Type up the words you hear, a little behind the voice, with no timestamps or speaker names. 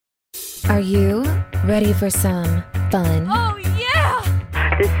Are you ready for some fun? Oh,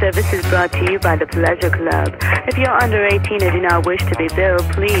 yeah! This service is brought to you by the Pleasure Club. If you're under 18 and do not wish to be billed,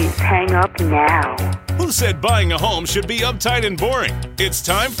 please hang up now. Who said buying a home should be uptight and boring? It's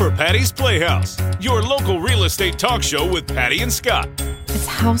time for Patty's Playhouse, your local real estate talk show with Patty and Scott. It's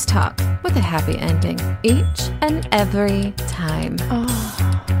house talk with a happy ending each and every time.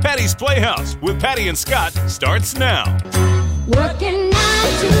 Patty's Playhouse with Patty and Scott starts now. Working 9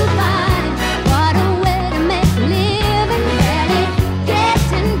 to 5, what a way to make a living. Barely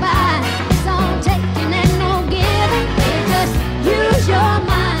getting by, it's all taking and no giving. They just use your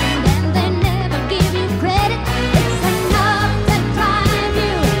mind and they never give you credit. It's enough to drive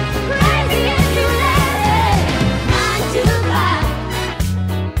you crazy if you let it. 9 to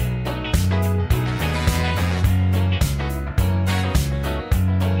 5.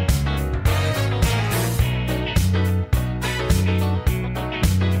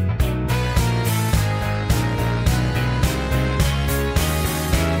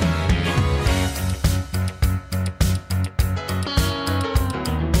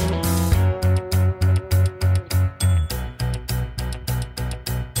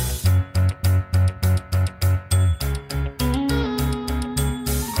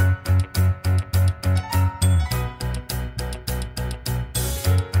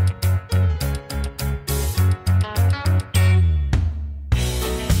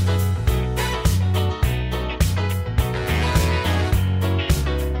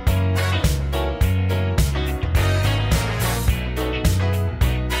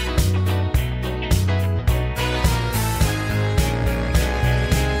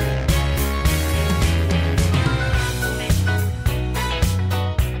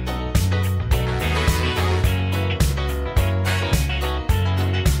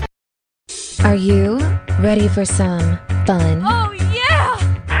 Are you ready for some fun? Oh,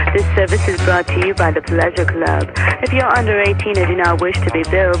 yeah! This service is brought to you by the Pleasure Club. If you're under 18 and do not wish to be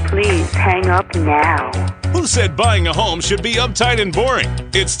billed, please hang up now. Who said buying a home should be uptight and boring?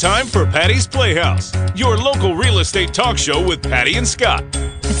 It's time for Patty's Playhouse, your local real estate talk show with Patty and Scott.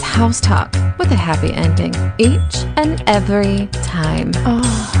 It's house talk with a happy ending each and every time.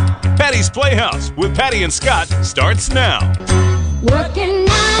 Patty's Playhouse with Patty and Scott starts now. Working 9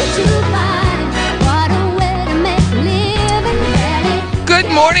 to 5, what a way to make a living. Barely Good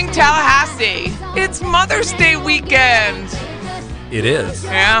morning, Tallahassee. It's Mother's Day weekend. It is.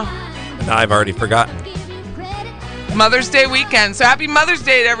 Yeah, And I've already forgotten. Mother's Day weekend. So happy Mother's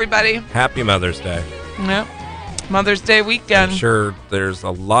Day to everybody. Happy Mother's Day. Yep. Mother's Day weekend. I'm sure there's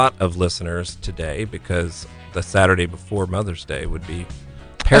a lot of listeners today because the Saturday before Mother's Day would be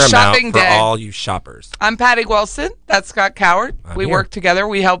paramount shopping for day. all you shoppers. I'm Patty Wilson. That's Scott Coward. I'm We here. work together.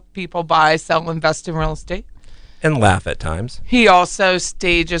 We help people buy, sell, invest in real estate. And laugh at times. He also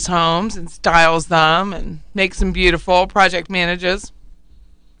stages homes and styles them and makes them beautiful, project manages.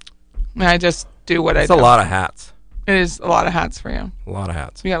 And I just do what I It's do. a lot of hats. It is a lot of hats for you. A lot of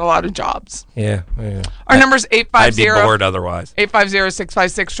hats. We got a lot of jobs. Yeah. Our number's I'd be 850 bored otherwise.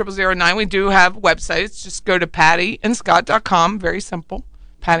 850-656-0009. We do have websites. Just go to pattyandscott.com. Very simple.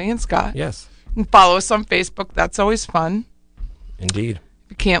 Patty and Scott. Yes, And follow us on Facebook. That's always fun. indeed.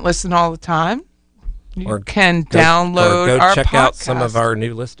 If you can't listen all the time, you Or can Go- download or go our check out some podcast. of our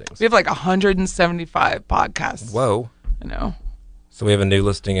new listings. We have like 175 podcasts. Whoa. I know. So we have a new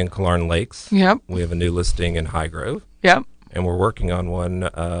listing in Killarn Lakes. Yep. We have a new listing in High Grove. Yep. And we're working on one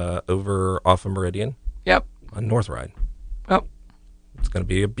over off of Meridian Yep. on North Ride. Yep. It's going to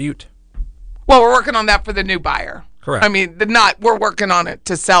be a beaut. Well, we're working on that for the new buyer. Correct. I mean, we're working on it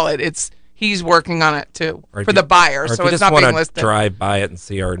to sell it. He's working on it too Or if for you- the buyer, or so if you it's just not wanna being listed. drive by it and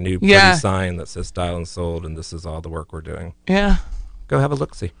see our new pretty Yeah. sign that says "Style and Sold," and this is all the work we're doing. Yeah. Go have a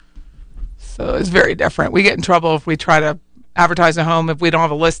look. See. So it's very different. We get in trouble if we try to advertise a home if we don't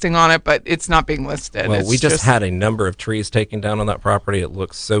have a listing on it, but it's not being listed. Well, It's we just had a number of trees taken down on that property. It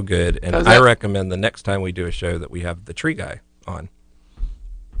looks so good, and Does I it? recommend the next time we do a show that we have the tree guy on.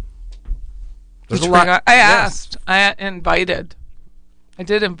 the There's a tree lot- guy. I yes. asked. I invited. I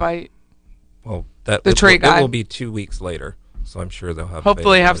did invite. Well, that The it tree will, guy. It will be 2 weeks later, so I'm sure they'll have.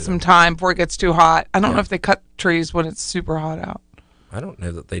 Hopefully have availability some then. time before it gets too hot. I don't Yeah. know if they cut trees when it's super hot out. I don't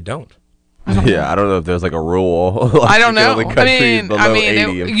know that they don't. Yeah, I don't know if there's like a rule. Like I don't you can know. only cut trees below 80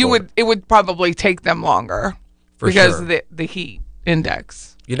 in Florida. it would probably take them longer For because sure. of the heat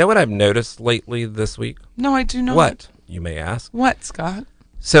index. You know what I've noticed lately this week? No, I do not. What, you may ask? What, Scott?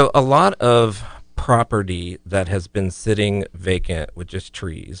 So a lot of property that has been sitting vacant with just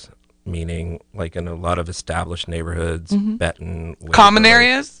trees, meaning like in a lot of established neighborhoods, Benton, Common Waverly,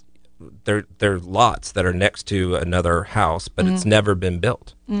 areas? they're lots that are next to another house, but it's never been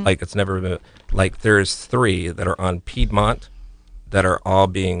built. Like it's never been like there's 3 that are on Piedmont that are all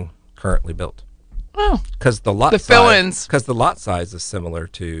being currently built. Oh, because the lot fill-ins. Because the lot size is similar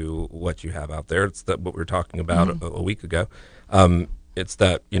to what you have out there. It's what we were talking about a week ago. It's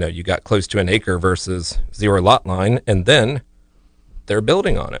that you got close to an acre versus 0 lot line, and then they're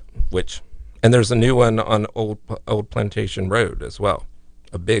building on it. And there's a new one on Old Plantation Road as well,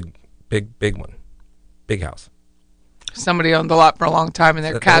 a big one, big house. Somebody owned the lot for a long time, and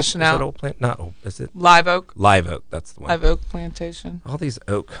they're cashing out. Is it Live Oak? Live Oak, that's the one. Live Oak Plantation. All these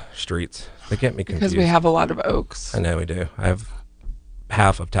oak streets, they get me confused. Because we have a lot of oaks. I know we do. I have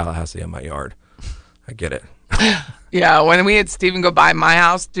half of Tallahassee in my yard. I get it. Yeah, when we had Steven go by my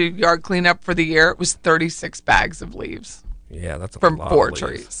house, do yard cleanup for the year, it was 36 bags of leaves. Yeah, that's a from lot 4 of leaves.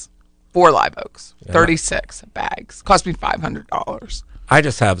 trees. 4 live oaks. Yeah. 36 bags. Cost me $500. I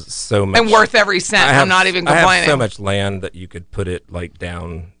just have so much. And worth every cent. I'm not even complaining. I have so much land that you could put it like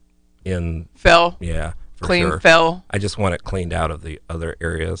down in fill. Yeah, for clean sure. fill. I just want it cleaned out of the other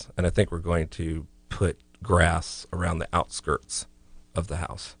areas, and I think we're going to put grass around the outskirts of the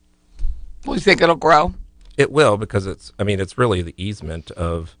house. Well, you think it'll grow? It will, because it's really the easement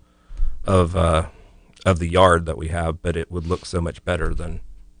of the yard that we have, but it would look so much better than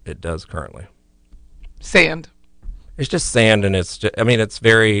it does currently. Sand. It's just sand, and it's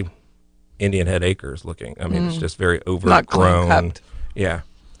very Indian Head Acres looking. It's just very overgrown. Not clean kept. Yeah.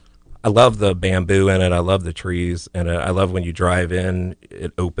 I love the bamboo in it. I love the trees, and I love when you drive in,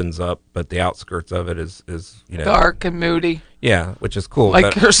 it opens up, but the outskirts of it is dark and moody. Yeah, which is cool.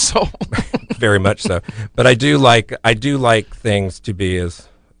 Like your soul. Very much so. But I do like things to be, as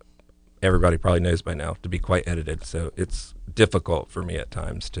everybody probably knows by now, to be quite edited. So it's difficult for me at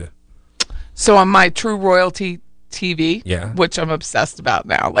times to. So on my True Royalty TV, which I'm obsessed about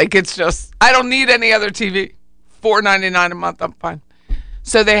now, like it's just, I don't need any other TV. $4.99 a month, I'm fine.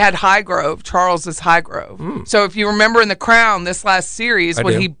 So they had Highgrove, Charles's Highgrove. So if you remember in The Crown, this last series,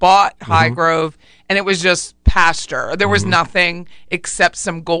 he bought Highgrove, and it was just pasture. There was nothing except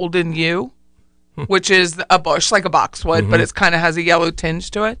some golden yew, which is a bush, like a boxwood, but it kind of has a yellow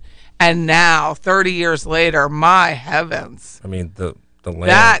tinge to it. And now, 30 years later, my heavens. I mean, the land,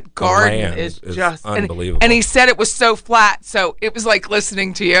 that garden is just unbelievable. And he said it was so flat, so it was like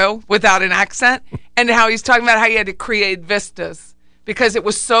listening to you without an accent. And how he's talking about how he had to create vistas because it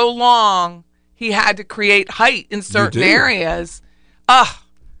was so long. He had to create height in certain areas.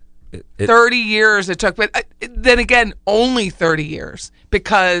 30 years it took, but then again, only 30 years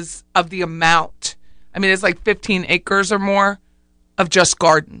because of the amount. I mean, it's like 15 acres or more of just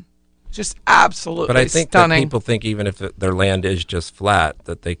garden. Just absolutely stunning. But I think that people think even if their land is just flat,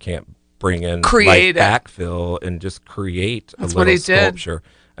 that they can't bring in backfill and just create a little sculpture.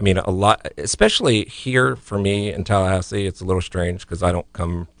 I mean, a lot, especially here for me in Tallahassee, it's a little strange because I don't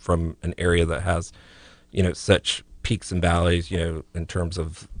come from an area that has, such peaks and valleys, in terms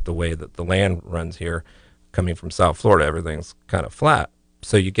of the way that the land runs here. Coming from South Florida, everything's kind of flat.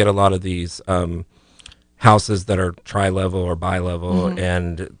 So you get a lot of these houses that are tri-level or bi-level,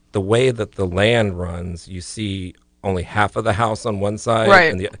 and the way that the land runs, you see only half of the house on one side,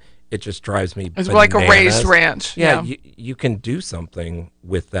 and it just drives me bananas. It's like a raised ranch. Yeah. You can do something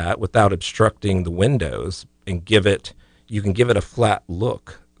with that without obstructing the windows, and you can give it a flat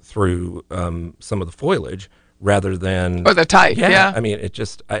look through some of the foliage rather than or the type. Yeah. I mean, it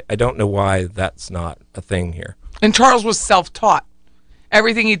just I don't know why that's not a thing here. And Charles was self-taught.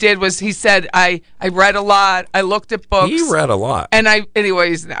 Everything he did was, he said, I read a lot, I looked at books. He read a lot. And anyway,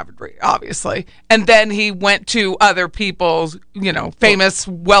 he's an avid reader, obviously. And then he went to other people's, famous,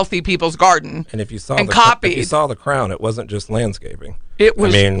 wealthy people's garden. And if you saw copied. If you saw The Crown, it wasn't just landscaping. It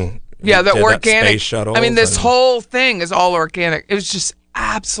was, the organic. Space shuttles. I mean, this whole thing is all organic. It was just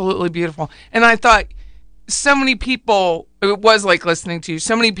absolutely beautiful. And I thought, so many people, it was like listening to you,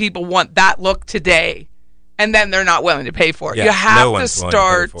 so many people want that look today. And then they're not willing to pay for it. Yeah, you have to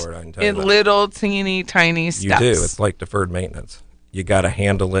start in little, teeny, tiny steps. You do. It's like deferred maintenance. You got to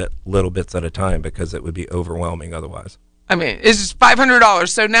handle it little bits at a time because it would be overwhelming otherwise. I mean, it's just $500.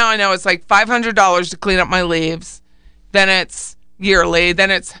 So now I know it's like $500 to clean up my leaves. Then it's yearly.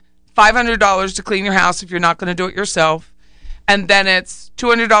 Then it's $500 to clean your house if you're not going to do it yourself. And then it's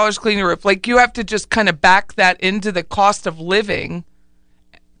 $200 to clean your roof. Like, you have to just kind of back that into the cost of living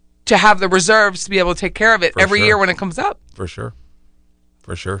to have the reserves to be able to take care of it every year when it comes up. For sure.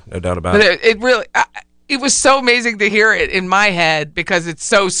 No doubt about it. It really, it was so amazing to hear it in my head because it's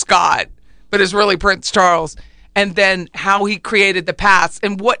so Scott, but it's really Prince Charles. And then how he created the paths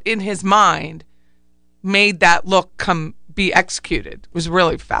and what in his mind made that look come be executed. It was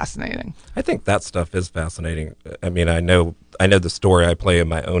really fascinating. I think that stuff is fascinating. I mean, I know the story I play in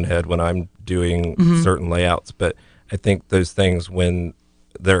my own head when I'm doing certain layouts, but I think those things, when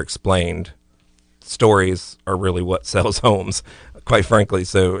they're explained, stories are really what sells homes, quite frankly.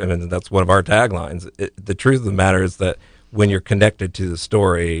 So, and that's one of our taglines. The truth of the matter is that when you're connected to the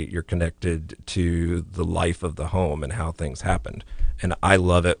story, you're connected to the life of the home and how things happened. And I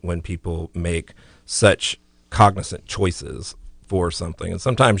love it when people make such cognizant choices for something. And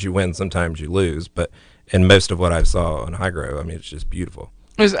sometimes you win, sometimes you lose. But in most of what I saw on Highgrove, I mean, it's just beautiful.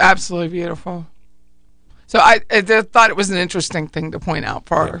 It was absolutely beautiful. So I thought it was an interesting thing to point out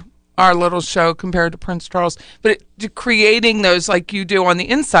for our little show compared to Prince Charles. But creating those like you do on the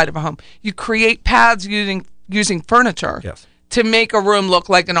inside of a home, you create paths using furniture to make a room look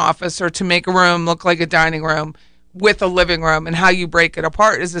like an office or to make a room look like a dining room with a living room, and how you break it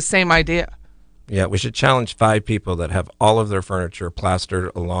apart is the same idea. Yeah, we should challenge 5 people that have all of their furniture plastered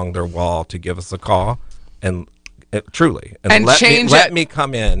along their wall to give us a call, and truly, and let me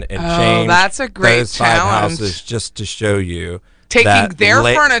come in and change. That's a great those 5 houses just to show you taking their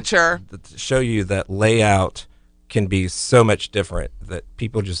furniture, to show you that layout can be so much different that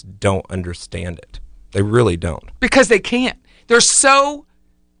people just don't understand it. They really don't, because they can't. They're so.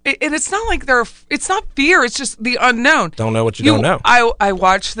 And it's not like it's not fear. It's just the unknown. Don't know what you don't know. I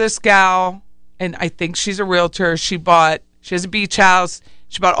watched this gal, and I think she's a realtor. She has a beach house.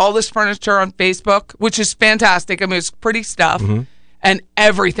 She bought all this furniture on Facebook, which is fantastic. I mean, it's pretty stuff. And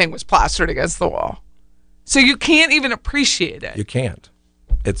everything was plastered against the wall. So you can't even appreciate it. You can't.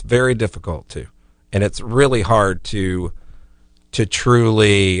 It's very difficult to. And it's really hard to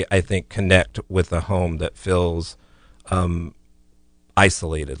truly, I think, connect with a home that feels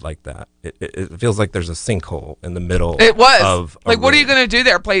isolated like that. It feels like there's a sinkhole in the middle. It was like, what are you going to do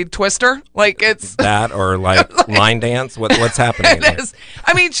there? Play Twister? Like it's that, or like line dance? What's happening? It is.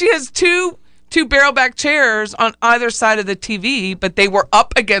 I mean, she has two barrel back chairs on either side of the TV, but they were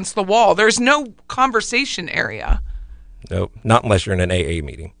up against the wall. There's no conversation area. Nope, not unless you're in an AA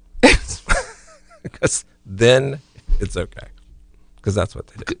meeting. Because then it's okay. Because that's what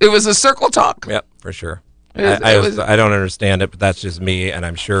they do. It was a circle talk. Yep, for sure. I don't understand it, but that's just me, and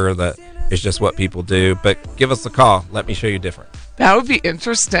I'm sure that it's just what people do. But give us a call. Let me show you different. That would be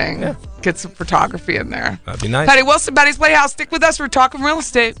interesting. Yeah. Get some photography in there. That'd be nice. Patty Wilson, Patty's Playhouse. Stick with us. We're talking real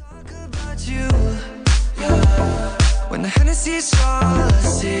estate. When the Hennessy's strong,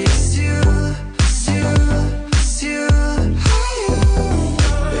 it's you.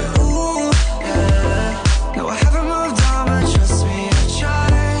 No, I haven't moved on, but trust me, I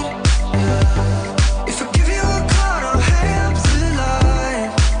tried. If I give you a call, I'll hang up the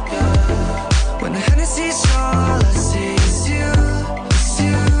line. When the Hennessy's strong, it's you.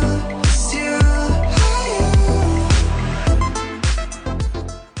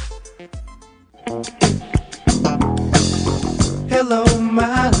 Hello,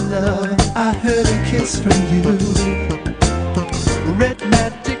 my love, I heard a kiss from you. Red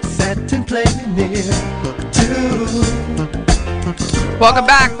magic satin playing near too. Welcome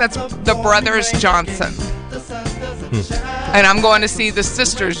back. That's the Brothers Johnson. And I'm going to see the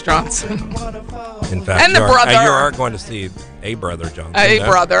Sisters Johnson. In fact, and the brother. You are going to see a brother Johnson.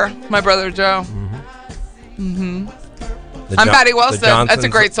 Brother. My brother Joe. I'm Patty Wilson. That's a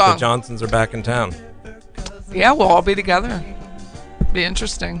great song. The Johnsons are back in town. Yeah, we'll all be together. Be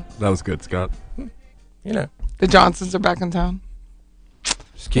interesting. That was good, Scott. You know. The Johnsons are back in town.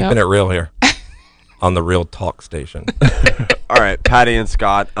 Just keeping it real here. On the Real Talk station. All right, Patty and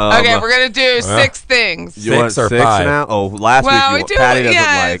Scott. Okay, we're going to do 6 things. You want 6 now? Oh, last week Patty doesn't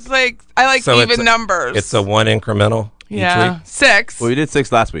like. It's like, I like even numbers. It's a 1 incremental each week? 6. Well, we did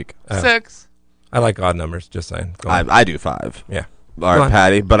 6 last week. 6. I like odd numbers, just saying. I do 5. Yeah. All right,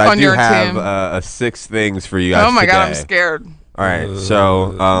 Patty, but I do have 6 things for you guys Oh, my today. God, I'm scared. All right,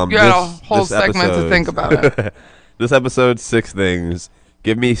 so you got a whole segment to think about it. This episode, 6 things.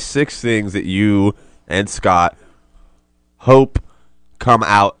 Give me 6 things that you and Scott hope come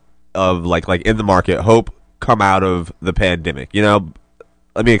out of, like in the market, hope come out of the pandemic. You know,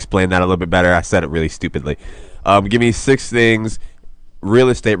 let me explain that a little bit better. I said it really stupidly. Give me 6 things real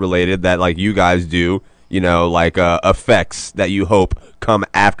estate related that, like, you guys do, you know, like effects that you hope come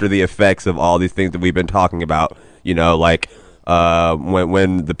after the effects of all these things that we've been talking about, you know, like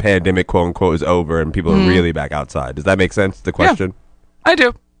when the pandemic, quote unquote, is over and people are really back outside. Does that make sense, the question? Yeah, I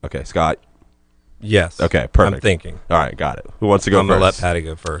do. Okay, Scott? Yes. Okay, perfect. I'm thinking. All right, got it. Who wants to go first? I'm going to let Patty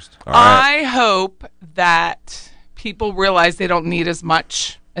go first. All right. I hope that people realize they don't need as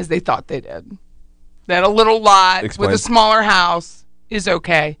much as they thought they did. That a little lot with a smaller house is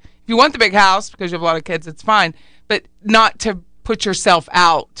okay. If you want the big house because you have a lot of kids, it's fine. but not to put yourself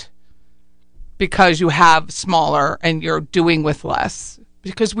out because you have smaller and you're doing with less.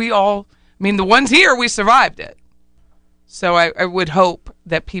 Because we all, I mean, the ones here, we survived it. So I would hope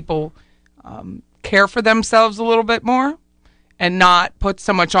that people care for themselves a little bit more and not put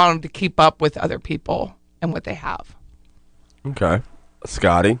so much on them to keep up with other people and what they have. Okay.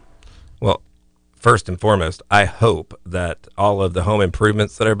 Scotty? Well, first and foremost, I hope that all of the home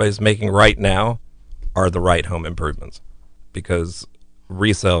improvements that everybody's making right now are the right home improvements, because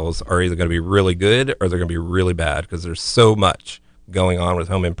resales are either going to be really good or they're going to be really bad, because there's so much going on with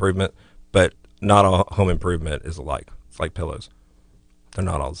home improvement, but not all home improvement is alike. It's like pillows. They're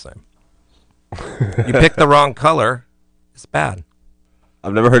not all the same. You pick the wrong color, it's bad.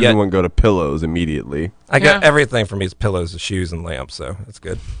 I've never heard anyone go to pillows immediately. I got everything from these pillows to shoes and lamps, so it's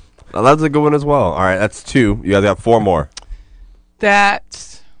good. Well, that's a good one as well. All right, that's 2. You guys got 4 more. That's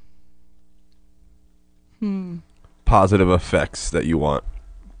positive effects that you want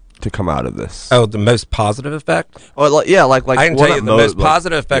to come out of this. Oh, the most positive effect? Oh, yeah, like I can tell you the most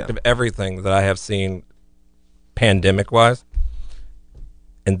positive effect of everything that I have seen pandemic-wise,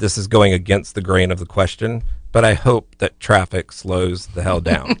 and this is going against the grain of the question, but I hope that traffic slows the hell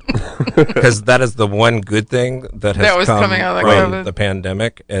down, because that is the one good thing that has come coming out from the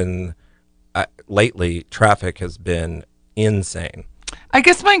pandemic, and lately traffic has been insane. I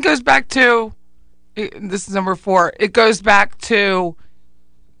guess mine goes back to, this is number 4, it goes back to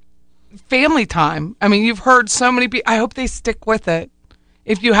family time. I mean, you've heard so many people, I hope they stick with it.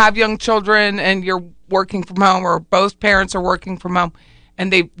 If you have young children and you're working from home, or both parents are working from home,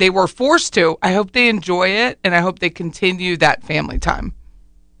 and they were forced to, I hope they enjoy it, and I hope they continue that family time.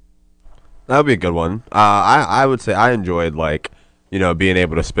 That would be a good one. I would say I enjoyed, being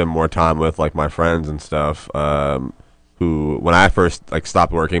able to spend more time with, my friends and stuff, who, when I first,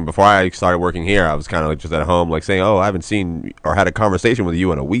 stopped working, before I started working here, I was kind of, just at home, saying, oh, I haven't seen or had a conversation with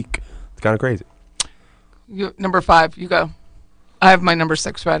you in a week. It's kind of crazy. Number 5, you go. I have my number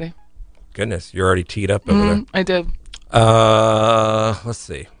 6 ready. Goodness, you're already teed up over there. I did. Let's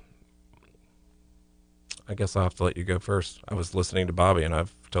see. I guess I'll have to let you go first. I was listening to Bobby, and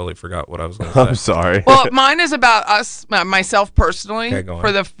I've totally forgot what I was going to say. I'm sorry. Well, mine is about us, myself personally. Okay, go on.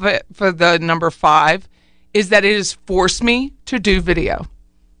 For the number 5, is that it has forced me to do video.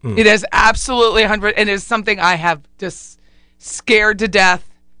 It has absolutely 100, and it is something I have just scared to death,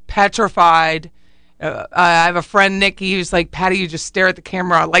 petrified. I have a friend, Nikki, who's like, Patty, you just stare at the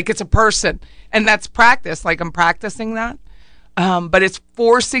camera like it's a person. And that's practice. I'm practicing that. But it's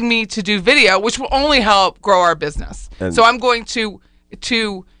forcing me to do video, which will only help grow our business. So I'm going to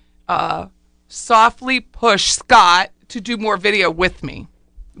softly push Scott to do more video with me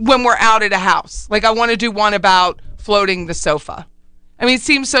when we're out at a house. I want to do one about floating the sofa. I mean, it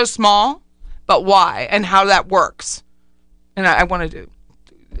seems so small, but why and how that works. And I want to do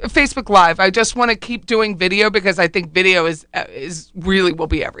Facebook Live. I just want to keep doing video, because I think video is really will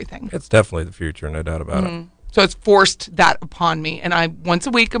be everything. It's definitely the future, no doubt about it. So it's forced that upon me, and once a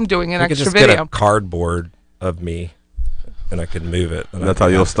week I'm doing an extra video. I could just get a cardboard of me, and I could move it. And that's how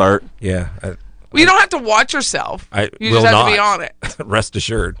you'll start? Yeah. You don't have to watch yourself. You just have to be on it. Rest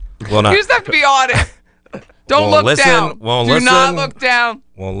assured. Will not. You just have to be on it. Don't look down. Do not look down.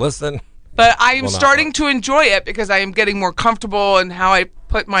 Won't listen. But I am starting to enjoy it, because I am getting more comfortable in how I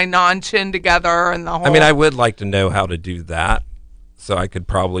put my non-chin together and the whole. I mean, I would like to know how to do that, so I could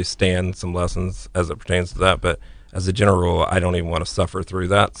probably stand some lessons as it pertains to that. But as a general rule, I don't even want to suffer through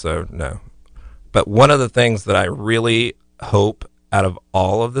that, so no. But one of the things that I really hope out of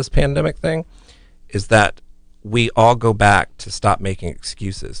all of this pandemic thing is that we all go back to stop making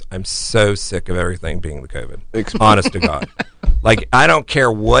excuses. I'm so sick of everything being the COVID. Honest to God. I don't care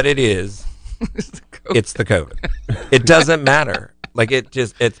what it is. It's the COVID. It doesn't matter.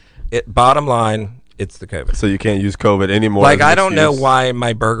 Bottom line, it's the COVID. So you can't use COVID anymore. I don't know why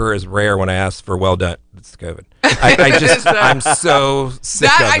my burger is rare when I ask for well done. It's the COVID. I'm so sick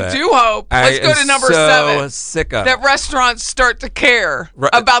of it. I do hope. Let's go to number 7. Sick of that restaurants start to care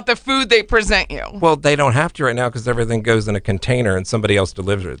about the food they present you. Well, they don't have to right now, because everything goes in a container and somebody else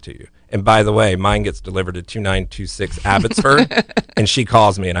delivers it to you. And by the way, mine gets delivered to 2926 Abbotsford, and she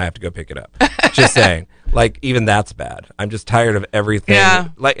calls me and I have to go pick it up. Just saying. Even that's bad. I'm just tired of everything. Yeah.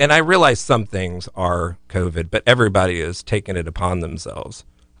 And I realize some things are COVID, but everybody is taking it upon themselves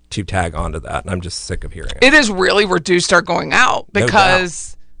to tag onto that, and I'm just sick of hearing it. It has really reduced our going out,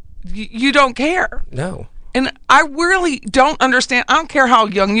 because you don't care. No. And I really don't understand. I don't care how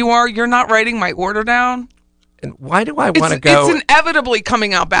young you are. You're not writing my order down. And why do I want to go? It's inevitably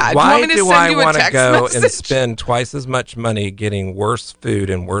coming out bad. Why do I want to go and spend twice as much money getting worse food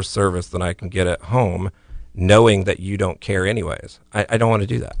and worse service than I can get at home, knowing that you don't care anyways. I don't want to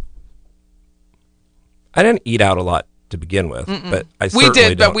do that. I didn't eat out a lot to begin with, but I certainly we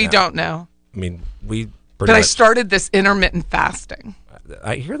did, but we now. don't know. I mean, we. But I started this intermittent fasting.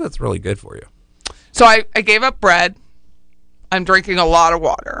 I hear that's really good for you. So I gave up bread. I'm drinking a lot of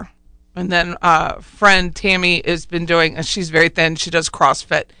water. And then friend Tammy has been doing, and she's very thin, she does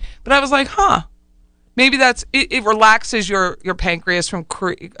CrossFit. But I was like, maybe it relaxes your pancreas from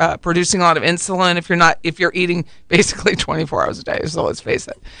producing a lot of insulin if you're eating basically 24 hours a day, so let's face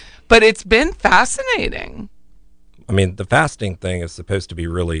it. But it's been fascinating. I mean, the fasting thing is supposed to be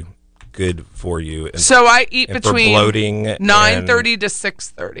really good for you. So I eat between 9:30 to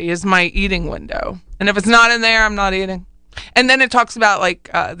 6:30 is my eating window. And if it's not in there, I'm not eating. And then it talks about like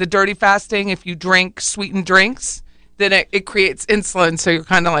the dirty fasting. If you drink sweetened drinks, then it creates insulin. So you're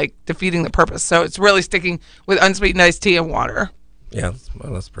kind of like defeating the purpose. So it's really sticking with unsweetened iced tea and water. Yeah,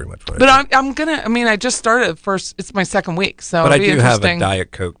 that's pretty much what. But I just started first. It's my second week, so. But I do have a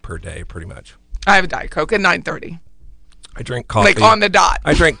Diet Coke per day, pretty much. I have a Diet Coke at 9:30. I drink coffee. Like on the dot.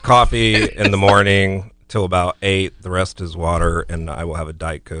 I drink coffee in the morning till about 8. The rest is water, and I will have a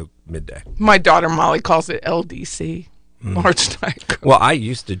Diet Coke midday. My daughter Molly calls it LDC, large Diet Coke. Well, I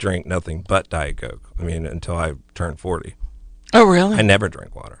used to drink nothing but Diet Coke. I mean, until I turned 40. Oh, really? I never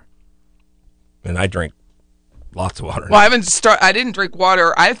drank water. And I drink lots of water. Well, I didn't drink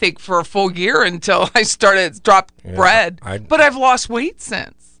water, I think, for a full year until I dropped bread. But I've lost weight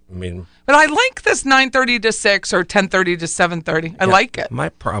since. I mean, but I like this 9:30 to 6 or 10:30 to 7:30. I like it. My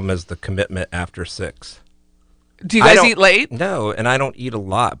problem is the commitment after 6. Do you guys eat late? No, and I don't eat a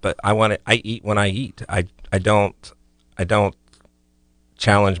lot, but I eat when I eat. I don't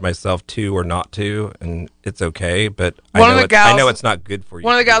challenge myself to or not to, and it's okay. But I know it's not good for you.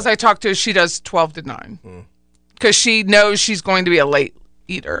 One of the gals I talked to, she does 12 to 9 because she knows she's going to be a late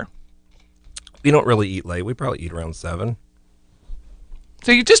eater. We don't really eat late. We probably eat around 7.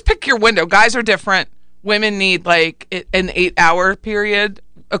 So you just pick your window. Guys are different. Women need like an 8-hour period,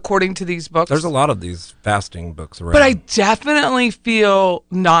 according to these books. There's a lot of these fasting books around. But I definitely feel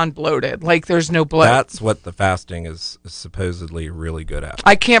non-bloated, like there's no bloat. That's what the fasting is supposedly really good at.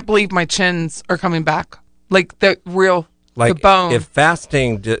 I can't believe my chins are coming back. Like the bone. If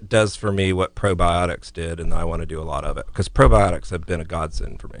fasting does for me what probiotics did, and I want to do a lot of it, because probiotics have been a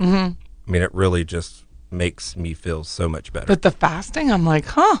godsend for me. Mm-hmm. I mean, it really just makes me feel so much better. But the fasting, I'm like,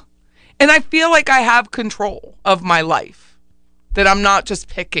 and I feel like I have control of my life, that I'm not just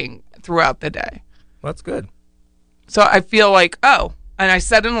picking throughout the day. Well, that's good. So I feel like, and I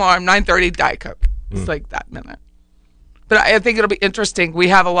set an alarm, 9:30, Diet Coke. It's like that minute. But I think it'll be interesting. We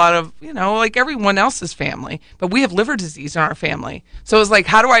have a lot of, like everyone else's family, but we have liver disease in our family. So it's like,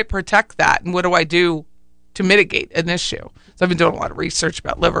 how do I protect that? And what do I do to mitigate an issue? So I've been doing a lot of research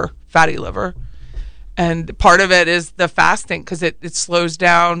about liver, fatty liver. And part of it is the fasting, because it slows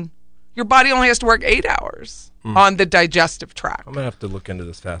down. Your body only has to work 8 hours on the digestive tract. I'm going to have to look into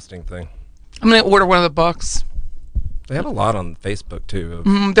this fasting thing. I'm going to order one of the books. They have a lot on Facebook, too.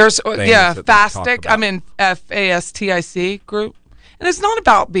 There's, Fastic. I'm in FASTIC group. And it's not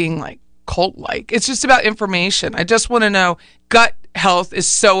about being, like, cult-like. It's just about information. I just want to know gut health is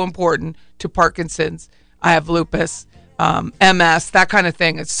so important to Parkinson's. I have lupus. MS, that kind of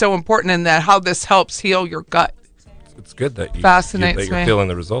thing. It's so important in that how this helps heal your gut. It's good that you're feeling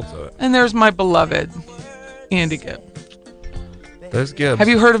the results of it. And there's my beloved Andy Gibb. There's Gibb. Have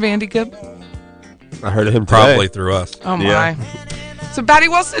you heard of Andy Gibb? I heard of him probably through us. Oh my! Yeah. So Patty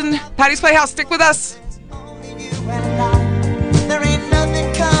Wilson, Patty's Playhouse. Stick with us. There ain't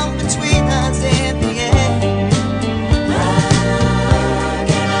nothing come between us in the end.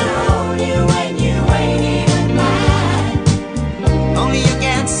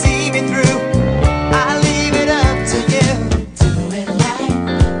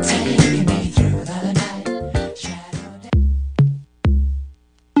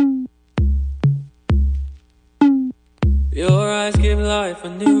 Your eyes give life a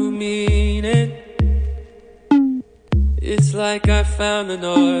new meaning. It's like I found the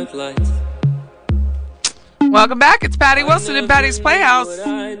North Lights. Welcome back. It's Patty Wilson in Patty's Playhouse.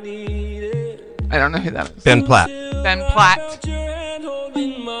 I don't know who that is. Ben Platt. Ben Platt.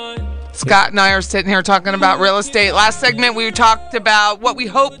 Scott and I are sitting here talking about real estate. Last segment, we talked about what we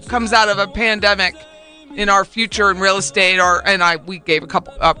hope comes out of a pandemic in our future in real estate, we gave a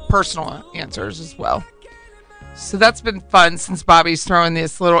couple personal answers as well. So that's been fun since Bobby's throwing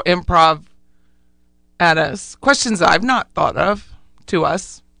this little improv at us. Questions I've not thought of to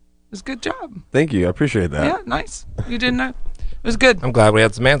us. It was a good job. Thank you. I appreciate that. Yeah, nice. You didn't know. It was good. I'm glad we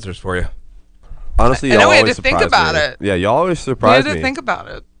had some answers for you. Honestly, y'all we had always to think about it. Yeah, y'all always surprise me. We had to think about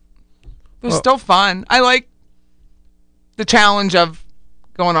it. It was still fun. I like the challenge of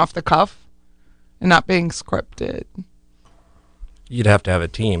going off the cuff and not being scripted. You'd have to have a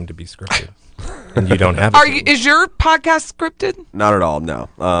team to be scripted. And you don't have Is your podcast scripted? Not at all, no.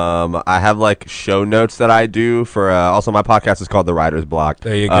 I have like show notes that I do for also my podcast is called The Writer's Block.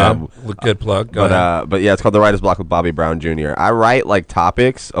 There you go. Good plug. Go ahead. But yeah, it's called The Writer's Block with Bobby Brown Jr. I write like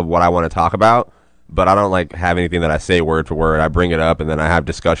topics of what I want to talk about, but I don't like have anything that I say word for word. I bring it up and then I have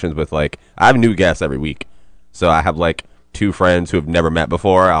discussions with I have new guests every week. So I have like 2 friends who have never met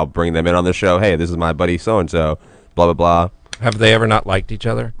before. I'll bring them in on the show. Hey, this is my buddy so-and-so, blah, blah, blah. Have they ever not liked each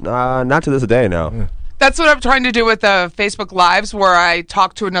other? Not to this day, no. Yeah. That's what I'm trying to do with Facebook Lives, where I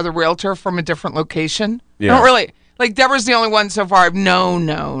talk to another realtor from a different location. Yeah. I don't really, Deborah's the only one so far I've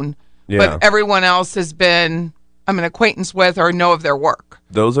known. Yeah. But everyone else has been, I'm an acquaintance with or know of their work.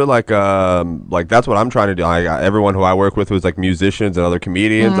 Those are like that's what I'm trying to do. Everyone who I work with who's like musicians and other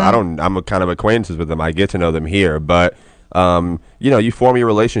comedians, I'm a kind of acquaintances with them. I get to know them here, but you form your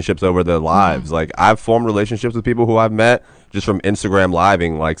relationships over the lives. Like I've formed relationships with people who I've met just from Instagram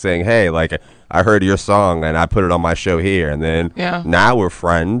living, like saying, hey, like I heard your song and I put it on my show here. And then now we're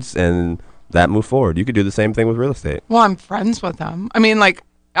friends and that moved forward. You could do the same thing with real estate. Well, I'm friends with them. I mean,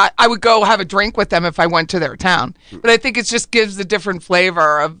 I would go have a drink with them if I went to their town. But I think it just gives a different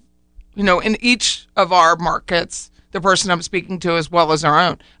flavor of, in each of our markets, the person I'm speaking to as well as our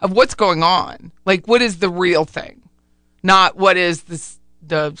own, of what's going on. Like, what is the real thing? Not what is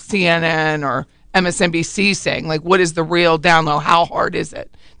the CNN or MSNBC saying. Like, what is the real down low? How hard is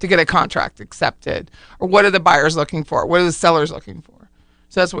it to get a contract accepted? Or what are the buyers looking for? What are the sellers looking for?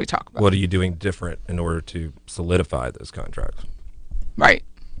 So that's what we talk about. What are you doing different in order to solidify those contracts? Right.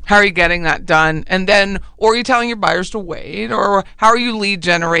 How are you getting that done? And then, or are you telling your buyers to wait? Or how are you lead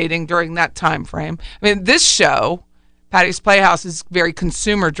generating during that time frame? I mean, this show, Patty's Playhouse, is very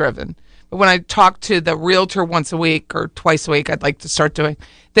consumer driven. But when I talk to the realtor once a week or twice a week, I'd like to start doing,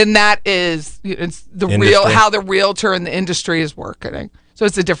 then that is it's the industry. How the realtor and the industry is working. So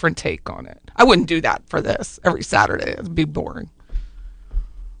it's a different take on it. I wouldn't do that for this every Saturday. It'd be boring.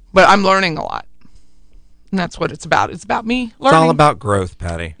 But I'm learning a lot. And that's what it's about. It's about me learning. It's all about growth,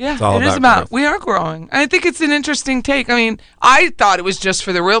 Patty. Yeah, it's all it is about growth. We are growing. I think it's an interesting take. I mean, I thought it was just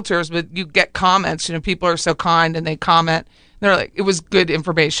for the realtors, but you get comments. People are so kind and they comment. They're like, it was good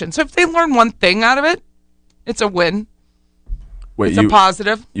information. So if they learn one thing out of it, it's a win. Wait, it's a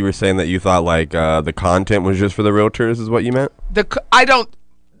positive. You were saying that you thought the content was just for the realtors is what you meant? The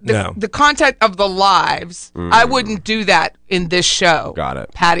content of the lives, I wouldn't do that in this show. Got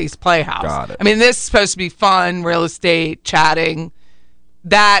it. Patty's Playhouse. Got it. I mean, this is supposed to be fun, real estate, chatting.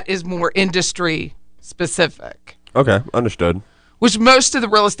 That is more industry specific. Okay, understood. Which most of the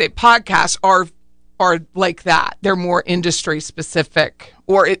real estate podcasts are like that. They're more industry specific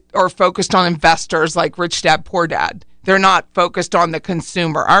or focused on investors like Rich Dad, Poor Dad. They're not focused on the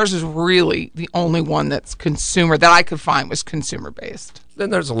consumer. Ours is really the only one that's consumer that I could find was consumer based.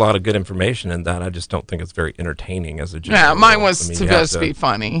 Then there's a lot of good information in that. I just don't think it's very entertaining as a general. Yeah, mine was supposed to be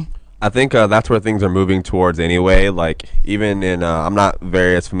funny. I think that's where things are moving towards anyway. Like even in, I'm not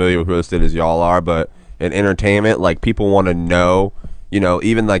very as familiar with real estate as y'all are, but in entertainment, like people want to know,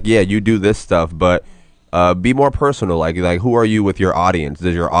 even you do this stuff, but be more personal. Like who are you with your audience?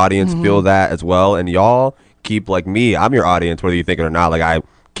 Does your audience feel that as well? And y'all keep me. I'm your audience, whether you think it or not. Like I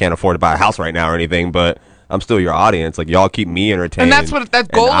can't afford to buy a house right now or anything, but I'm still your audience. Like y'all keep me entertained. And that's what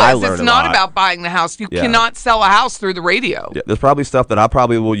that goal is. It's not about buying the house. You cannot sell a house through the radio. Yeah, there's probably stuff that I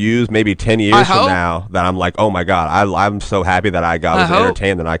probably will use maybe 10 years from now that I'm like, oh my God, I'm so happy that I was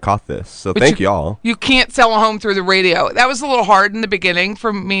entertained and I caught this. So thank y'all. You can't sell a home through the radio. That was a little hard in the beginning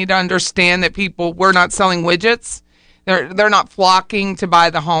for me to understand that people were not selling widgets. They're not flocking to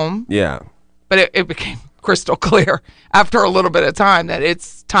buy the home. Yeah. But it became crystal clear after a little bit of time that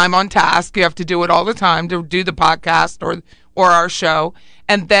it's time on task. You have to do it all the time to do the podcast or our show,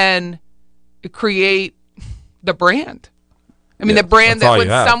 and then create the brand. I mean, the brand that when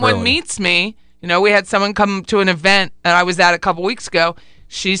someone meets me, we had someone come to an event that I was at a couple weeks ago.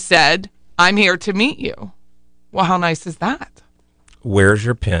 She said, "I'm here to meet you." Well, how nice is that? Where's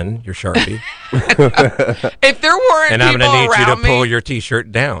your pen, your Sharpie? If there weren't and I'm going to need you to pull your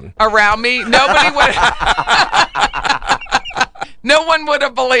T-shirt down. Around me, nobody would. No one would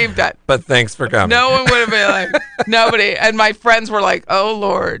have believed it. But thanks for coming. No one would have been like, nobody. And my friends were like, oh,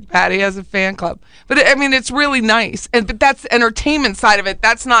 Lord, Patty has a fan club. But, I mean, it's really nice. But that's the entertainment side of it.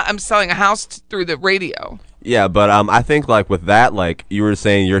 That's not I'm selling a house through the radio. Yeah, but I think, with that, you were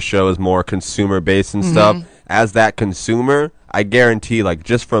saying your show is more consumer-based and stuff. As that consumer, I guarantee,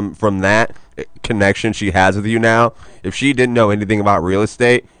 just from that connection she has with you now, if she didn't know anything about real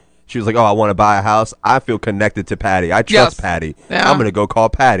estate, She was like, "Oh, I want to buy a house. I feel connected to Patty. I trust Patty. Yeah. I'm gonna go call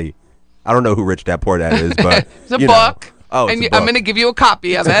Patty." I don't know who Rich Dad Poor Dad is, but it's a book. Oh, and I'm going to give you a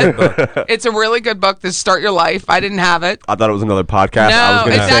copy of it. It's a really good book to start your life. I didn't have it. I thought it was another podcast.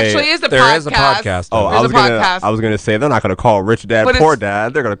 No, it actually is a podcast. There is a podcast. Oh, I was going to say they're not going to call Rich Dad Poor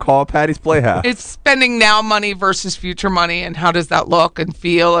Dad. They're going to call Patty's Playhouse. It's spending now money versus future money, and how does that look and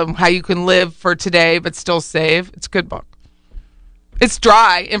feel, and how you can live for today but still save. It's a good book. It's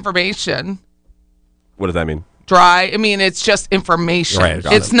dry information. What does that mean? Dry. I mean, it's just information. Right,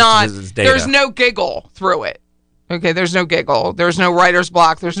 it's not. There's no giggle through it. Okay, there's no giggle. There's no writer's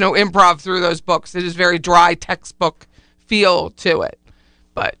block. There's no improv through those books. It is very dry textbook feel to it.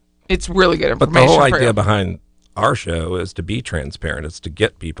 But it's really good information. But the whole idea behind our show is to be transparent. It's to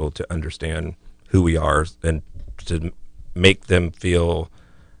get people to understand who we are and to make them feel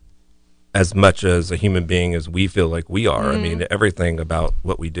as much as a human being as we feel like we are. I mean, everything about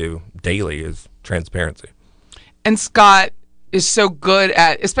what we do daily is transparency. And Scott is so good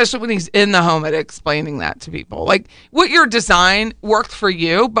at, especially when he's in the home, at explaining that to people. Like, what your design worked for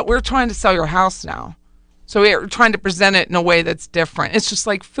you, but we're trying to sell your house now. So we're trying to present it in a way that's different. It's just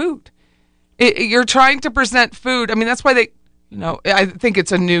like food. You're trying to present food. I mean, that's why they, I think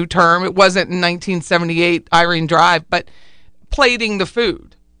it's a new term. It wasn't in 1978 Irene Drive, but plating the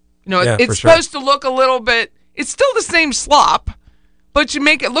food. It's supposed to look a little bit, it's still the same slop, but you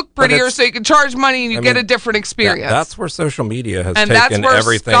make it look prettier so you can charge money and you get a different experience. That's where social media has taken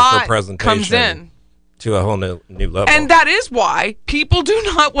everything for presentation comes in to a whole new level. And that is why people do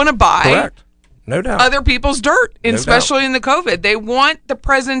not want to buy no doubt. other people's dirt, especially in the COVID. They want the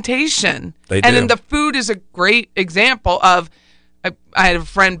presentation. They do. And then the food is a great example of, I had a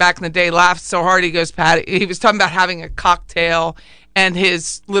friend back in the day laughed so hard, he goes, Patty, he was talking about having a cocktail and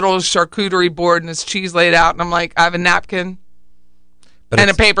his little charcuterie board and his cheese laid out. And I'm like, I have a napkin and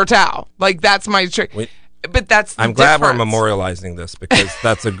a paper towel. Like, that's my trick. But that's the I'm glad difference. we're memorializing this, because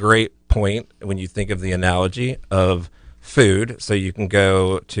that's a great point when you think of the analogy of food. So you can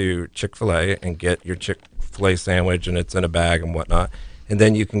go to Chick-fil-A and get your Chick-fil-A sandwich and it's in a bag and whatnot. And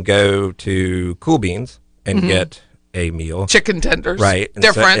then you can go to Cool Beans and get a meal. Chicken tenders. Right. And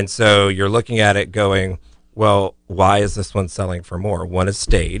different. So you're looking at it going, well, why is this one selling for more? One is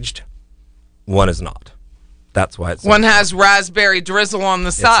staged, one is not. That's why it's one has raspberry drizzle on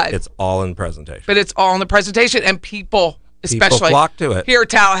the side. It's all in presentation. But it's all in the presentation, and people especially flock to it. Here at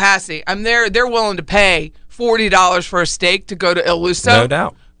Tallahassee, I'm there. They're willing to pay $40 for a steak to go to El Luso. No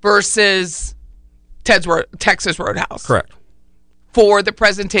doubt. Versus Texas Roadhouse. Correct. For the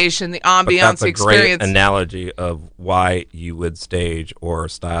presentation, the ambiance, the experience. Great analogy of why you would stage or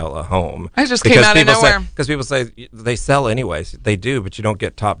style a home. I just came out of nowhere. Because people say they sell anyways. They do, but you don't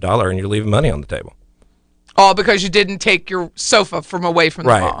get top dollar and you're leaving money on the table. All because you didn't take your sofa from away from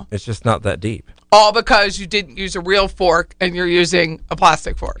the mall. It's just not that deep. All because you didn't use a real fork and you're using a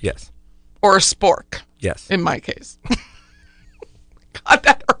plastic fork. Yes. Or a spork. Yes. In my case. God,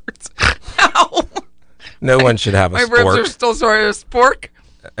 that hurts. Ow. No one should have a spork. My ribs are still sore. A spork?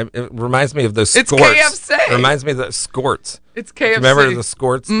 It reminds me of those It's skorts. KFC. It reminds me of the skorts. It's KFC. Remember the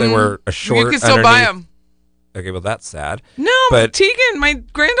skorts? They were a short You can still buy them. Okay, well, that's sad. No, but Tegan, my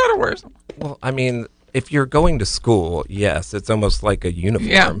granddaughter wears them. Well, I mean, if you're going to school, yes, it's almost like a uniform.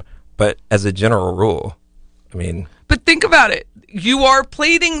 Yeah. But as a general rule, I mean. But think about it. You are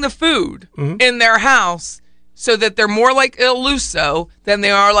plating the food in their house so that they're more like El Luso than they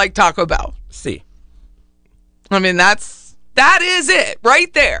are like Taco Bell. See. I mean, that is it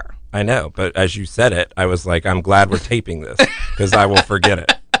right there. I know, but as you said it, I was like, I'm glad we're taping this because I will forget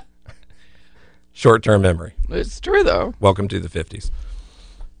it. Short-term memory. It's true, though. Welcome to the 50s.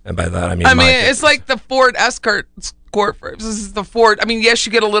 And by that, I mean it's like the Ford Escort. This is the Ford. I mean, yes,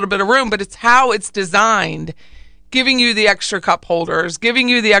 you get a little bit of room, but it's how it's designed, giving you the extra cup holders, giving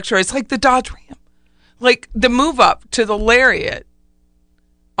you the extra. It's like the Dodge Ram. Like the move up to the Lariat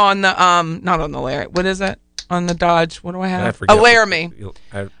on the, not on the Lariat. What is it? On the Dodge. What do I have? A Laramie.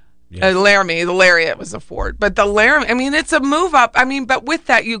 A Laramie. The Lariat was a Ford. But the Laramie, I mean, it's a move up. I mean, but with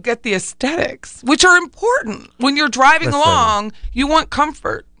that, you get the aesthetics, which are important. When you're driving along, you want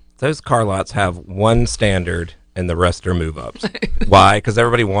comfort. Those car lots have one standard and the rest are move ups. Why? Because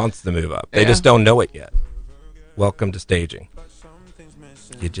everybody wants the move up. They just don't know it yet. Welcome to staging.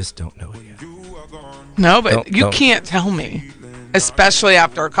 You just don't know it yet. No, but you can't tell me, especially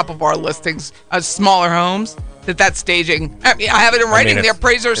after a couple of our listings of smaller homes, that's staging. I mean, I have it in writing. The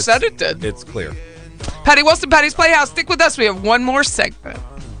appraiser said it did. It's clear. Patty Wilson, Patty's Playhouse. Stick with us. We have one more segment.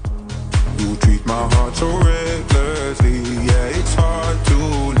 You treat my heart so recklessly. Yeah, it's hard to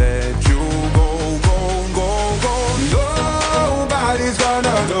let you go. Nobody's gonna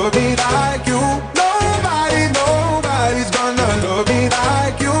love me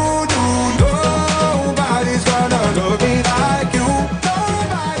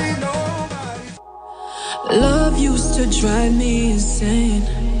used to drive me insane.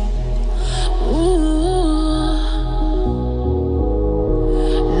 Ooh,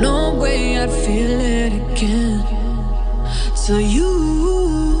 no way I'd feel it again. So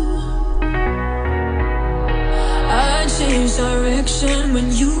I changed direction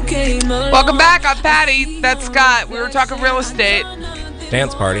when you came along. Welcome back. I'm Patty. That's Scott. We were talking real estate.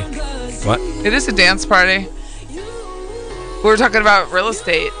 Dance party. What? It is a dance party. We were talking about real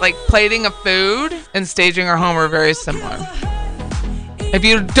estate. Like plating of food and staging our home are very similar. If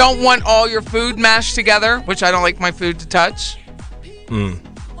you don't want all your food mashed together, which I don't like my food to touch.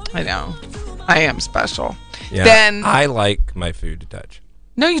 I know. I am special. Yeah, then I like my food to touch.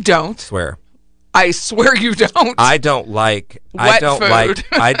 No, you don't. Swear. I swear you don't. I don't like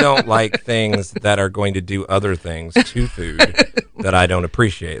things that are going to do other things to food that I don't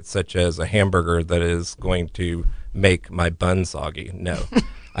appreciate, such as a hamburger that is going to make my bun soggy. No,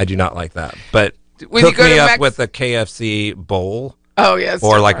 I do not like that. But hook me up with a KFC bowl. Oh, yeah.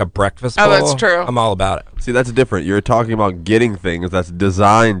 Or like a breakfast bowl. Oh, that's true. I'm all about it. See, that's different. You're talking about getting things that's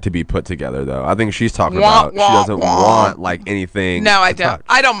designed to be put together, though. I think she's talking about she doesn't want like anything. No, I don't.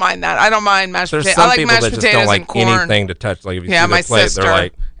 I don't mind that. I don't mind mashed potatoes. I like mashed potatoes don't like and corn. anything to touch. Like if you see my the plate, sister, they're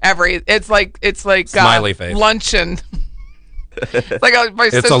like it's like smiley face luncheon. Like my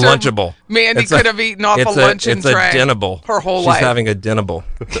sister, it's a Lunchable. Mandy could have eaten off a luncheon tray. It's a dinnable. Her whole life. She's having a dinnable.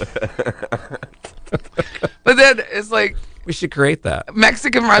 But then it's like. We should create that.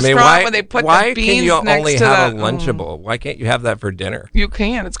 Mexican restaurant when they put the beans next to Why can you only have a Lunchable? Why can't you have that for dinner? You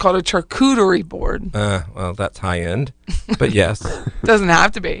can. It's called a charcuterie board. Well, that's high end. But yes. It doesn't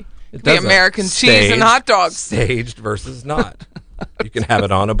have to be. It be American cheese and hot dogs. Staged versus not. You can have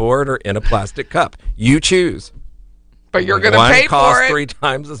it on a board or in a plastic cup. You choose. But you're going to pay for it. One costs 3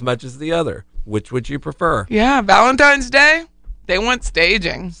 times as much as the other. Which would you prefer? Yeah, Valentine's Day, they want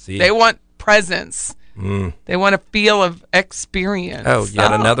staging. See? They want presents. They want a feel of experience. Oh,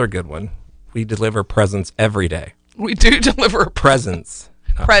 yet another good one. We deliver presents every day. We do deliver presents.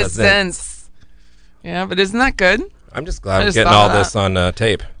 Presents. Yeah, but isn't that good? I'm just glad I'm getting all this on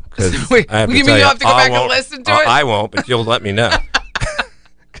tape. Wait, you mean you have to go back and listen to it? I won't, but you'll let me know.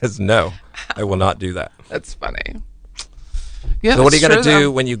 Because no, I will not do that. That's funny. Yeah. So what are you going to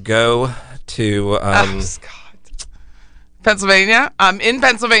do when you go to... Pennsylvania. I'm in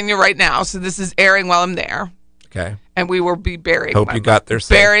Pennsylvania right now, so this is airing while I'm there. Okay. And we will be burying Hope you got there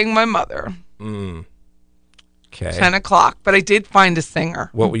safe. Burying my mother. Okay. 10 o'clock. But I did find a singer.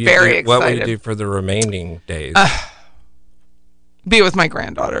 What will you do? What will you do for the remaining days? Be with my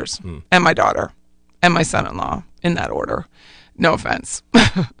granddaughters and my daughter and my son-in-law in that order. No offense.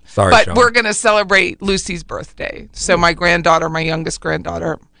 Sorry, but Sean. we're going to celebrate Lucy's birthday. So my granddaughter, my youngest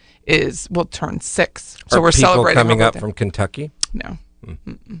granddaughter, will turn 6. So we're celebrating. Coming up from Kentucky? No.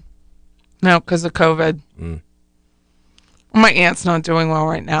 No, because of COVID. My aunt's not doing well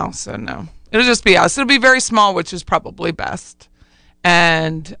right now, so no. It'll just be us. It'll be very small, which is probably best.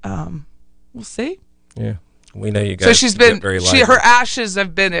 And we'll see. Yeah. We know you guys. So she's been her ashes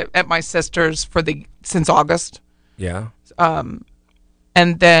have been at my sister's since August. Yeah.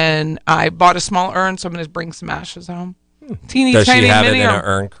 And then I bought a small urn, so I'm going to bring some ashes home. Teeny Does tiny she have mini it in an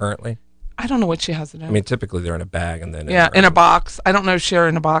urn currently? I don't know what she has it in. I mean, typically they're in a bag and then in a box. I don't know if she's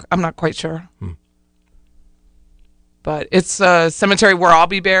in a box. I'm not quite sure. But it's a cemetery where I'll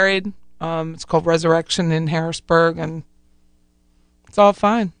be buried. It's called Resurrection in Harrisburg, and it's all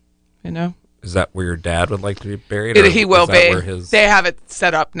fine, you know. Is that where your dad would like to be buried? He will be. They have it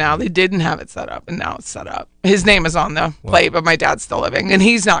set up now. They didn't have it set up, and now it's set up. His name is on the plate, but my dad's still living, and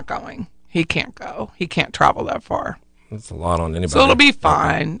he's not going. He can't go. He can't travel that far. That's a lot on anybody. So it'll be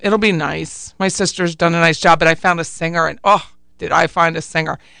fine. It'll be nice. My sister's done a nice job, but I found a singer, and did I find a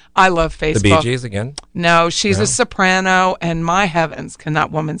singer? I love Facebook. The Bee Gees again? No, she's a soprano, and my heavens, can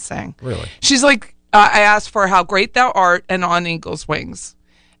that woman sing? Really? She's like, I asked for How Great Thou Art and On Eagle's Wings.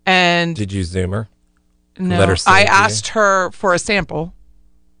 And did you Zoom her? No, Let her sing I asked her for a sample,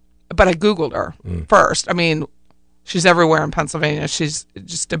 but I Googled her first. I mean, she's everywhere in Pennsylvania. She's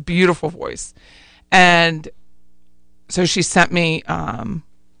just a beautiful voice. And so she sent me,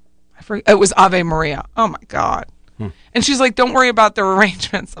 it was Ave Maria. Oh, my God. And she's like, don't worry about the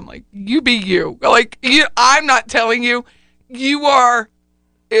arrangements. I'm like, you be you. Like, I'm not telling you. You are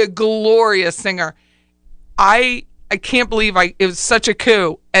a glorious singer. I can't believe it was such a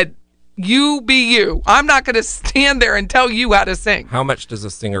coup. And you be you. I'm not going to stand there and tell you how to sing. How much does a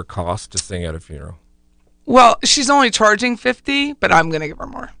singer cost to sing at a funeral? Well, she's only charging $50, but I'm going to give her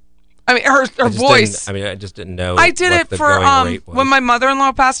more. I mean, her voice. I just didn't know. I did it for when my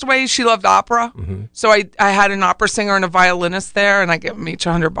mother-in-law passed away. She loved opera, so I had an opera singer and a violinist there, and I gave them each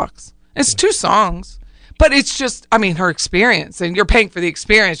 $100. It's 2 songs, But it's just, I mean, her experience, and you're paying for the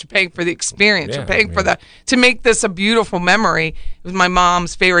experience. You're paying for the experience. You're paying for to make this a beautiful memory. My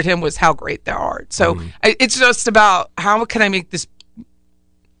mom's favorite hymn was "How Great Thou Art." So it's just about how can I make this.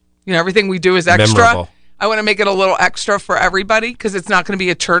 Everything we do is extra. Memorable. I want to make it a little extra for everybody because it's not going to be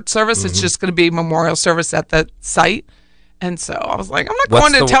a church service. It's just going to be a memorial service at the site. And so I was like, I'm not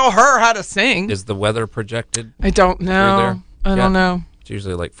going to tell her how to sing. Is the weather projected? I don't know. I don't know. It's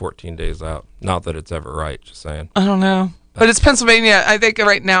usually like 14 days out. Not that it's ever right, just saying. I don't know. But it's Pennsylvania. I think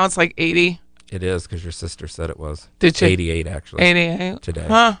right now it's like 80. It is because your sister said it was. Did she? 88, actually. 88. Today.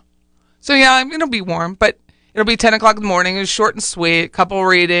 Huh. So, yeah, it'll be warm. But it'll be 10 o'clock in the morning. It's short and sweet. A couple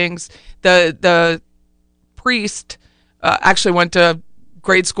readings. The priest actually went to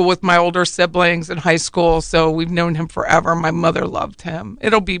grade school with my older siblings in high school, so we've known him forever. My mother loved him.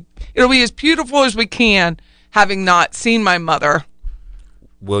 It'll be as beautiful as we can, having not seen my mother.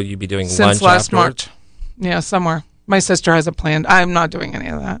 Will you be doing since lunch last afterwards? March? Yeah, somewhere. My sister has a plan. I'm not doing any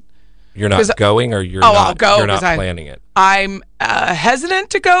of that. You're not going, or I'll go. You're not planning it. I'm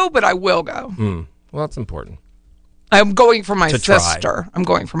hesitant to go, but I will go. Well, it's important. I'm going for my sister. I'm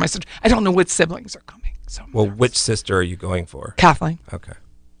going for my sister. I don't know which siblings are coming. So which sister are you going for? Kathleen. Okay.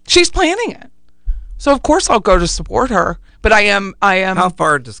 She's planning it. So of course I'll go to support her. But I am How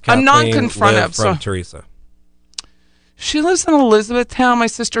far does Kathleen live from Teresa? She lives in Elizabethtown. My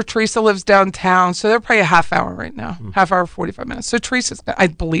sister Teresa lives downtown. So they're probably a half hour right now. Half hour, 45 minutes. So I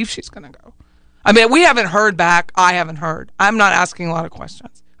believe she's going to go. I mean, we haven't heard back. I haven't heard. I'm not asking a lot of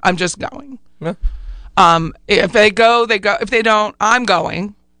questions. I'm just going. Yeah. If they go, they go. If they don't, I'm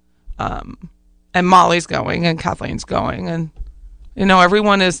going. And Molly's going, and Kathleen's going, and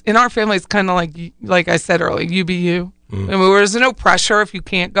everyone is in our family. It's kind of like I said earlier, you be you. I mean, there's no pressure if you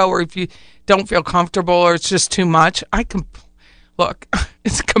can't go or if you don't feel comfortable or it's just too much.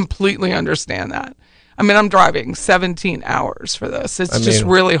 It's completely understand that. I mean, I'm driving 17 hours for this. It's just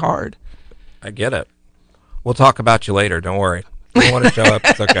really hard. I get it. We'll talk about you later. Don't worry. If you want to show up,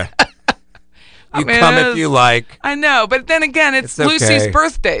 it's okay. You come if you like. I know, but then again, it's Lucy's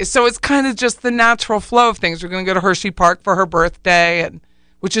birthday, so it's kind of just the natural flow of things. We're going to go to Hershey Park for her birthday,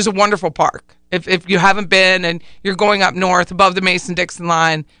 which is a wonderful park. If you haven't been and you're going up north above the Mason-Dixon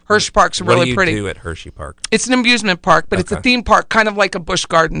line, Hershey Park's really pretty. What do you do at Hershey Park? It's an amusement park, but it's a theme park, kind of like a Busch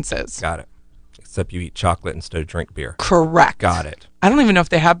Gardens is. Got it. Except you eat chocolate instead of drink beer. Correct. Got it. I don't even know if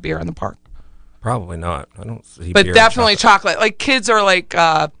they have beer in the park. Probably not. I don't see but beer. But definitely chocolate. Like kids are like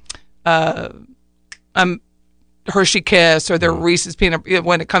Hershey Kiss or their Reese's peanut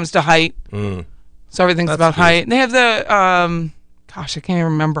when it comes to height. So everything's about height. And they have the I can't even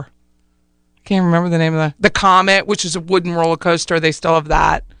remember. I can't remember the name of the Comet, which is a wooden roller coaster. They still have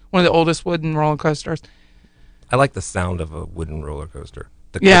that. One of the oldest wooden roller coasters. I like the sound of a wooden roller coaster.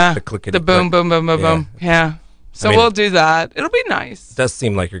 The boom, boom, boom, boom, boom. Yeah. So we'll do that. It'll be nice. It does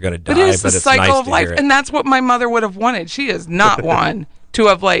seem like you're going to die, but it's the cycle nice of life, and that's what my mother would have wanted. She is not one to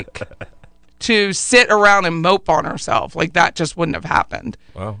have to sit around and mope on herself. Like that just wouldn't have happened.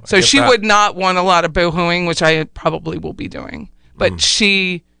 Well, so she would not want a lot of boohooing, which I probably will be doing. But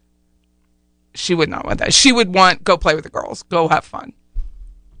she would not want that. She would want go play with the girls, go have fun.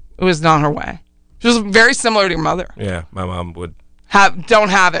 It was not her way. She was very similar to your mother. Yeah, my mom would don't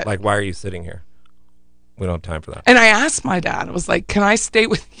have it. Like, why are you sitting here? We don't have time for that. And I asked my dad, I was like, can I stay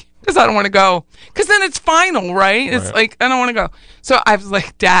with you? Because I don't want to go. Because then it's final, right? It's like, I don't want to go. So I was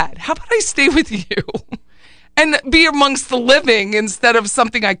like, Dad, how about I stay with you? And be amongst the living instead of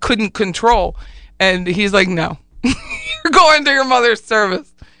something I couldn't control. And he's like, no. You're going to your mother's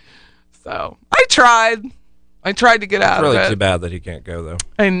service. So I tried. to get out of it. It's really too bad that he can't go, though.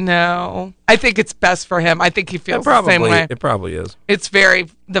 I know. I think it's best for him. I think he feels the same way. It probably is. It's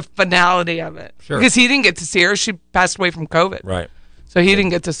the finality of it. Sure. Because he didn't get to see her. She passed away from COVID. Right. So he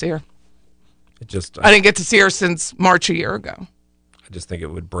didn't get to see her. I didn't get to see her since March a year ago. I just think it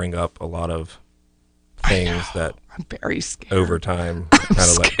would bring up a lot of things that I'm very scared. Over time kind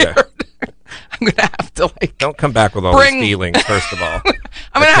of let go. I'm going to have to Don't come back with all these feelings, first of all.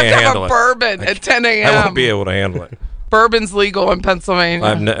 I'm going to have a bourbon at 10 a.m. I won't be able to handle it. Bourbon's legal in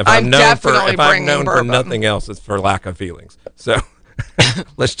Pennsylvania. If I'm known for nothing else, it's for lack of feelings. So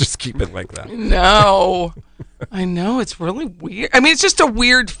let's just keep it like that. No. I know. It's really weird. I mean, it's just a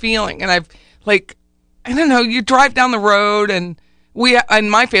weird feeling. And I don't know, you drive down the road and in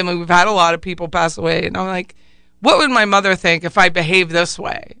my family, we've had a lot of people pass away. And I'm like, what would my mother think if I behaved this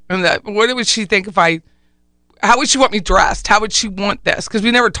way? And what would she think how would she want me dressed? How would she want this? Because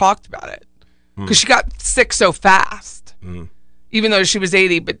we never talked about it. Because she got sick so fast. Even though she was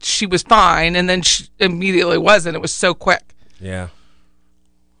 80, but she was fine. And then she immediately wasn't. It was so quick. Yeah.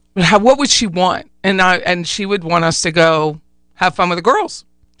 What would she want? And she would want us to go have fun with the girls.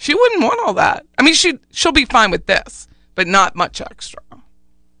 She wouldn't want all that. I mean, she'll be fine with this, but not much extra.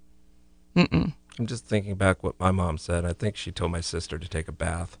 I'm just thinking back what my mom said. I think she told my sister to take a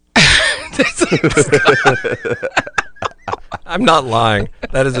bath. I'm not lying.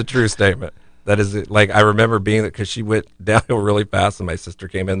 That is a true statement. That is like, I remember being there because she went downhill really fast and my sister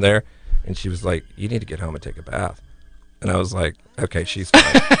came in there and she was like, you need to get home and take a bath. And I was like, okay, she's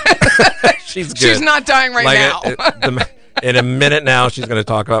fine. She's good. She's not dying right now. In a minute now, she's going to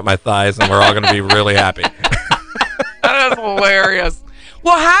talk about my thighs and we're all going to be really happy. That is hilarious.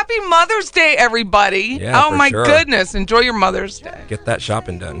 Well, happy Mother's Day, everybody. Yeah, oh, my sure. goodness. Enjoy your Mother's Day. Get that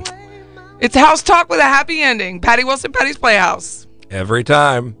shopping done. It's House Talk with a happy ending. Patty Wilson, Patty's Playhouse. Every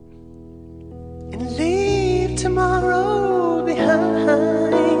time.